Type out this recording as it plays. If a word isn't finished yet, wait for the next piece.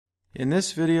In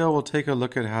this video, we'll take a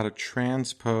look at how to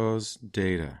transpose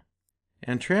data.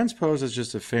 And transpose is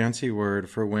just a fancy word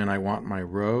for when I want my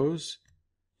rows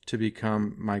to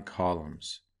become my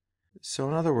columns. So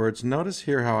in other words, notice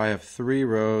here how I have 3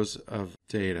 rows of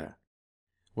data.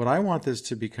 What I want this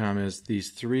to become is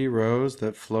these 3 rows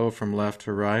that flow from left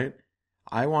to right.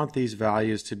 I want these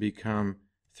values to become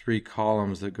 3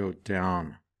 columns that go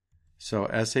down. So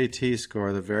SAT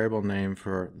score, the variable name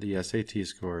for the SAT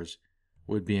scores,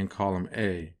 would be in column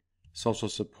A, social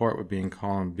support would be in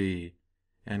column B,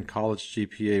 and college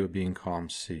GPA would be in column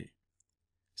C.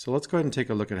 So let's go ahead and take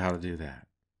a look at how to do that.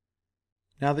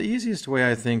 Now the easiest way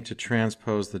I think to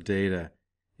transpose the data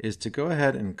is to go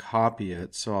ahead and copy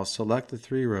it. So I'll select the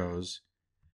 3 rows,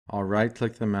 I'll right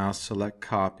click the mouse, select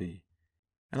copy,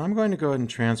 and I'm going to go ahead and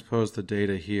transpose the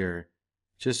data here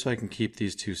just so I can keep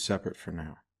these 2 separate for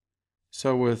now.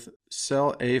 So with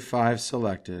cell A5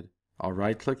 selected, I'll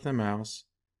right click the mouse,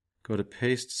 go to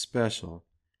Paste Special,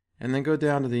 and then go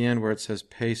down to the end where it says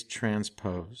Paste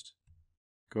Transposed.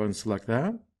 Go ahead and select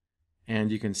that,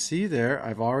 and you can see there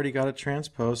I've already got it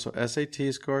transposed. So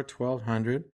SAT score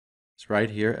 1200, it's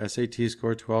right here, SAT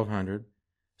score 1200.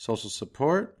 Social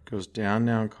support goes down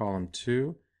now in column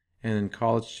 2, and then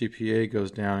college GPA goes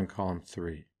down in column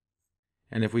 3.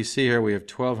 And if we see here, we have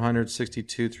 1200,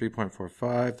 62,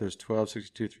 3.45, there's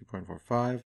 1262,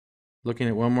 3.45. Looking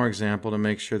at one more example to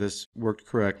make sure this worked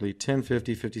correctly,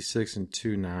 1050, 56, and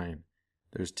 29.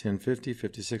 There's 1050,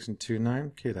 56, and 29.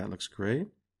 Okay, that looks great.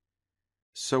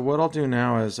 So what I'll do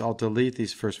now is I'll delete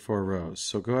these first 4 rows.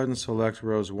 So go ahead and select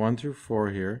rows 1 through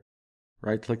 4 here.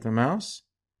 Right-click the mouse,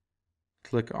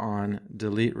 click on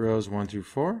Delete Rows 1 through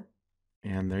 4,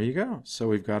 and there you go. So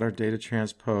we've got our data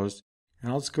transposed.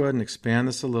 And I'll just go ahead and expand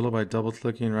this a little by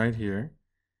double-clicking right here.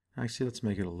 Actually, let's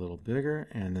make it a little bigger,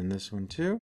 and then this one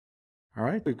too. All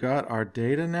right, we've got our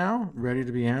data now ready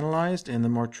to be analyzed in the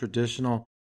more traditional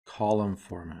column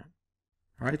format.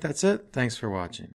 All right, that's it. Thanks for watching.